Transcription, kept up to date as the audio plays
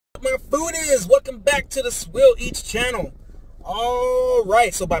my foodies? Welcome back to the SWILL Eats channel. All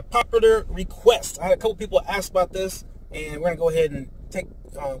right, so by popular request, I had a couple people ask about this, and we're gonna go ahead and take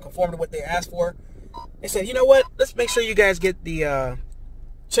conform to what they asked for. They said, you know what? Let's make sure you guys get the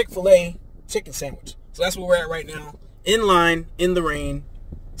Chick-fil-A chicken sandwich. So that's where we're at right now, in line, in the rain,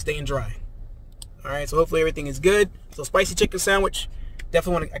 staying dry. All right, so hopefully everything is good. So spicy chicken sandwich,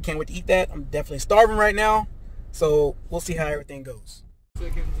 definitely I can't wait to eat that. I'm definitely starving right now, so we'll see how everything goes. So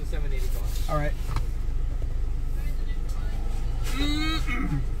it comes to $7.85. All right.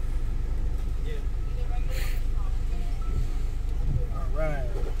 Yeah. All right.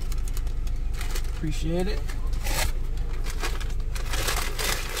 Appreciate it.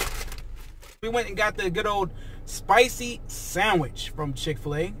 We went and got the good old spicy sandwich from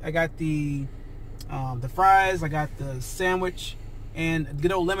Chick-fil-A. I got the fries, I got the sandwich, and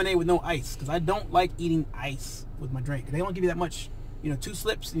good old lemonade with no ice, because I don't like eating ice with my drink. They don't give you that much, you know, 2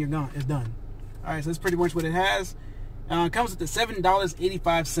 slips and you're gone. It's done. All right, so that's pretty much what it has. It comes with the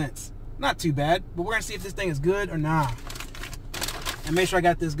 $7.85. Not too bad, but we're gonna see if this thing is good or not. And make sure I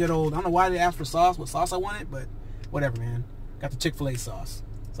got this good old, I don't know why they asked for sauce, what sauce I wanted, but whatever, man. Got the Chick-fil-A sauce.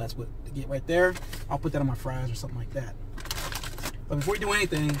 So that's what they get right there. I'll put that on my fries or something like that. But before you do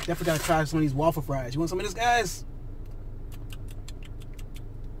anything, definitely gotta try some of these waffle fries. You want some of this, guys?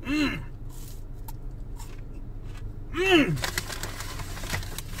 Mmm. Mmm.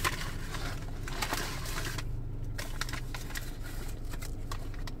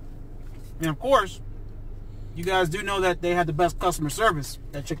 And of course, you guys do know that they have the best customer service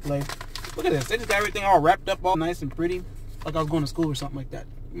at Chick-fil-A. Look at this. They just got everything all wrapped up, all nice and pretty. Like I was going to school or something like that.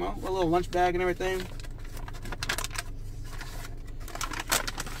 You know, a little lunch bag and everything.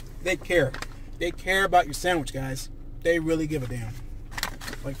 They care. They care about your sandwich, guys. They really give a damn.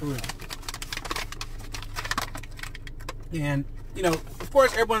 Like, for real. And, you know, of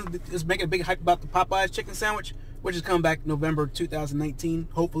course, everyone is making a big hype about the Popeyes chicken sandwich, which is coming back November 2019,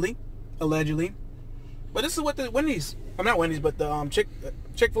 hopefully. Allegedly. But this is what the Wendy's, I'm not Wendy's, but the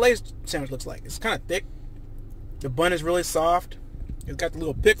Chick-fil-A's sandwich looks like. It's kind of thick. The bun is really soft. It's got the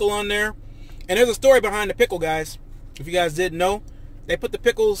little pickle on there. And there's a story behind the pickle, guys. If you guys didn't know, they put the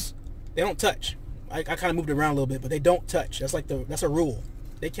pickles, they don't touch. I kind of moved it around a little bit, but they don't touch. That's like that's a rule.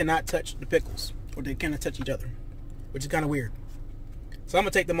 They cannot touch the pickles, or they cannot touch each other, which is kind of weird. So I'm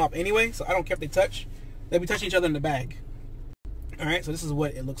gonna take them off anyway, so I don't care if they touch. They'll be touching each other in the bag. All right, so this is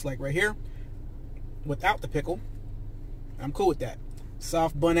what it looks like right here without the pickle. I'm cool with that.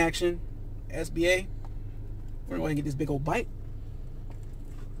 Soft bun action, SBA. We're gonna go ahead and get this big old bite.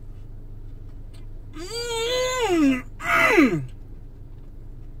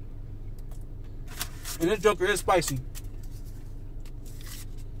 And this joker is spicy.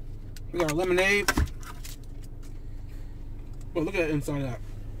 We got our lemonade. Oh, look at the inside of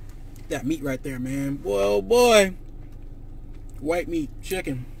that meat right there, man. Whoa, boy. White meat,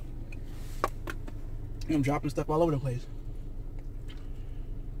 chicken. I'm dropping stuff all over the place.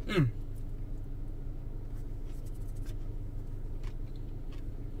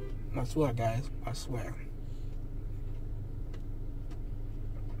 I swear, guys. I swear.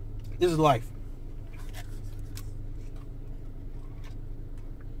 This is life.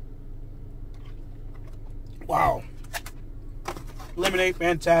 Wow. Lemonade,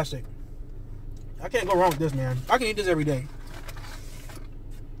 fantastic. I can't go wrong with this, man. I can eat this every day.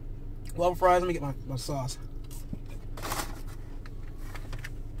 Waffle fries, let me get my sauce.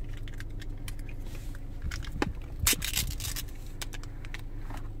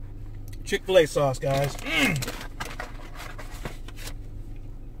 Chick-fil-A sauce, guys.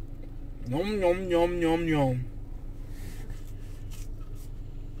 Yum, yum, yum, yum, yum.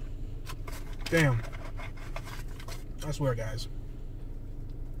 Damn. I swear, guys.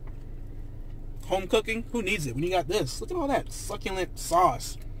 Home cooking? Who needs it when you got this? Look at all that succulent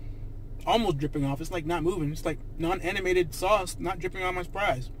sauce. Almost dripping off. It's like not moving. It's like non-animated sauce not dripping on my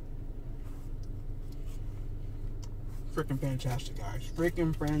fries. Freaking fantastic, guys.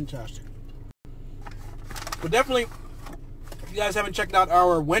 Freaking fantastic. But definitely, if you guys haven't checked out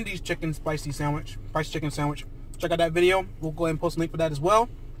our Wendy's spicy chicken sandwich, check out that video. We'll go ahead and post a link for that as well.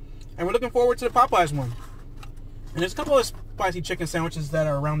 And we're looking forward to the Popeyes one. And there's a couple of spicy chicken sandwiches that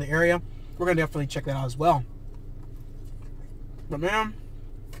are around the area. We're going to definitely check that out as well. But, man,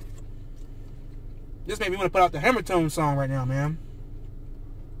 this made me want to put out the Hammertone song right now, man.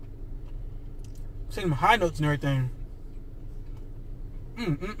 Singing my high notes and everything.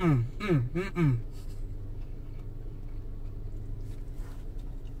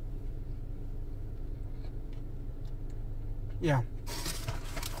 Yeah.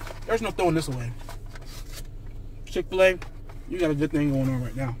 There's no throwing this away. Chick-fil-A, you got a good thing going on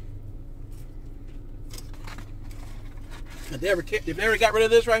right now. If they ever got rid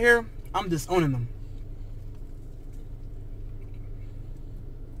of this right here, I'm disowning them.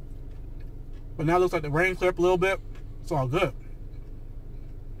 But now it looks like the rain cleared up a little bit. It's all good.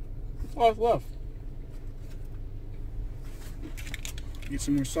 It's all left. Get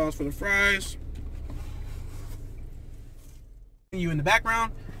some more sauce for the fries. You in the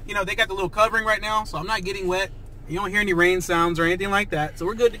background, you know, they got the little covering right now, so I'm not getting wet. You don't hear any rain sounds or anything like that, so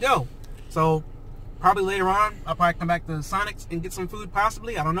we're good to go. So probably later on, I'll probably come back to Sonic's and get some food,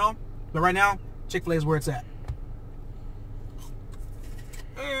 possibly. I don't know. But right now, Chick-fil-A is where it's at.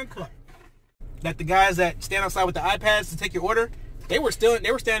 And cut. That the guys that stand outside with the iPads to take your order, they were standing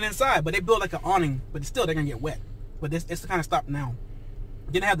inside, but they built like an awning, but still they're gonna get wet. But it's kind of stopped now.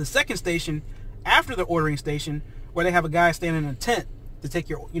 Then they have the second station after the ordering station where they have a guy standing in a tent to take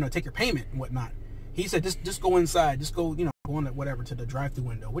your payment and whatnot. He said just go inside, just go, go on whatever to the drive-through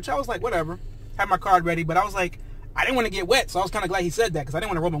window, which I was like, whatever. Had my card ready, but I was like, I didn't want to get wet, so I was kind of glad he said that because I didn't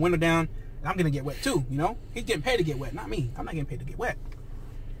want to roll my window down and I'm gonna get wet too, He's getting paid to get wet, not me. I'm not getting paid to get wet.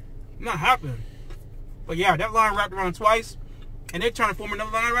 Not happening. But yeah, that line wrapped around twice, and they're trying to form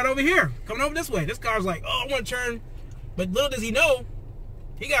another line right over here, coming over this way. This car's like, oh, I want to turn, but little does he know,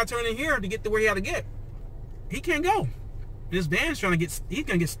 he got to turn in here to get to where he had to get. He can't go. This van's he's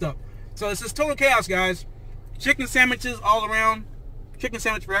gonna get stuck. So it's just total chaos, guys. Chicken sandwiches all around. Chicken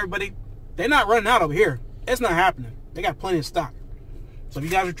sandwich for everybody. They're not running out over here. It's not happening. They got plenty of stock. So if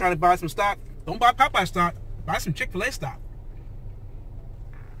you guys are trying to buy some stock, don't buy Popeye stock. Buy some Chick-fil-A stock.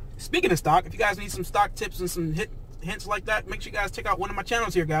 Speaking of stock, if you guys need some stock tips and some hints like that, make sure you guys check out one of my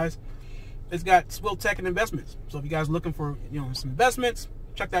channels here, guys. It's got SWILL Tech and Investments. So if you guys are looking for some investments,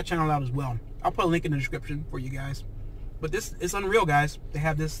 check that channel out as well. I'll put a link in the description for you guys. But this is unreal, guys. They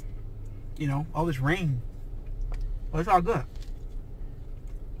have this, all this rain. But it's all good.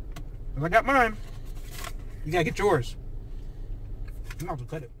 If I got mine, you gotta get yours. I'm not gonna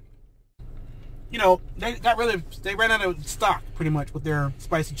cut it. They ran out of stock pretty much with their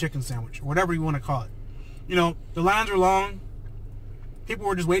spicy chicken sandwich, or whatever you want to call it. The lines were long. People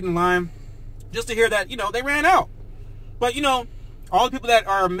were just waiting in line just to hear that, they ran out. But, all the people that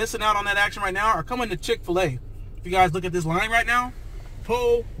are missing out on that action right now are coming to Chick-fil-A. If you guys look at this line right now,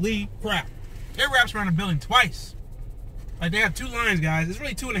 holy crap. It wraps around the building twice. Like, they have two lines, guys. It's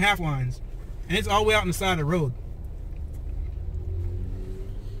really 2.5 lines. And it's all the way out on the side of the road.